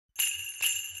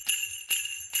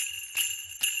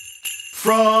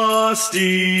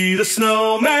Frosty the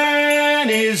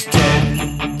Snowman is dead.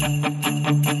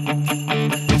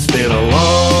 It's been a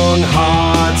long,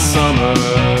 hot summer.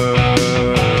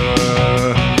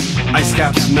 Ice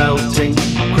caps melting,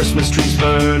 Christmas trees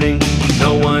burning.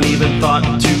 No one even thought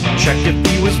to check if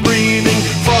he was breathing.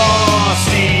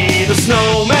 Frosty the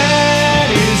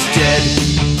Snowman is dead.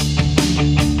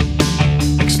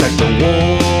 Expect a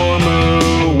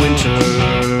warmer winter.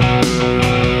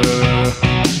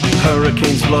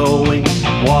 Hurricanes blowing,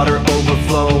 water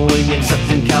overflowing, except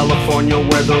in California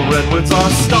where the redwoods are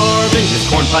starving. His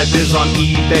cornpipe is on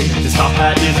eBay, his top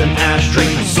hat is an ashtray.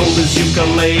 He sold his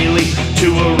ukulele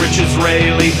to a rich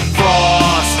Israeli.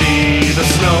 Frosty the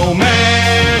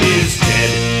Snowman is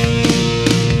dead.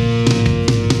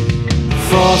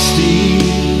 Frosty,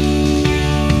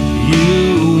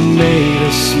 you made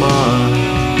us smile.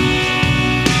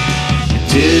 You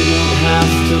didn't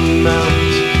have to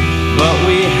melt, but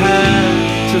we had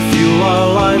to fuel our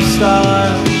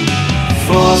lifestyle.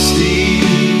 Frosty,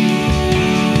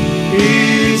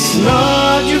 it's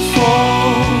not your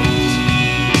fault.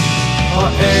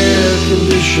 Our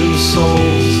air-conditioned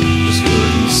souls just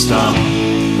couldn't stop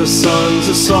the sun's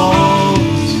assault.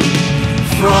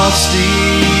 Frosty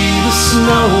the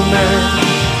Snowman,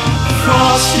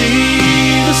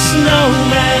 Frosty the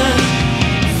Snowman,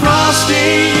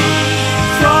 Frosty,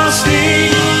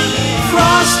 Frosty,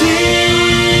 Frosty.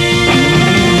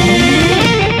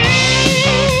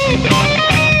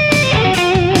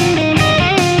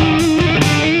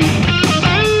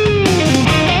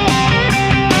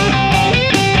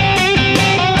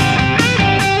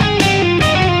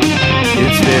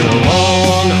 It's been a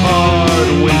long, hard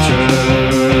winter.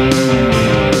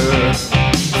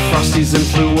 Frosty's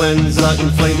influenza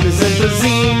inflamed his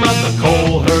emphysema. The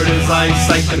cold hurt his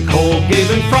eyesight, the cold gave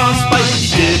him frostbite. He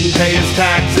didn't pay his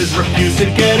taxes, refused to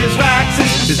get his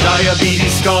vaccines. His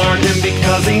diabetes scarred him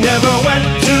because he never went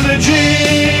to the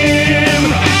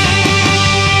gym.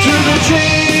 To the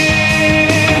gym.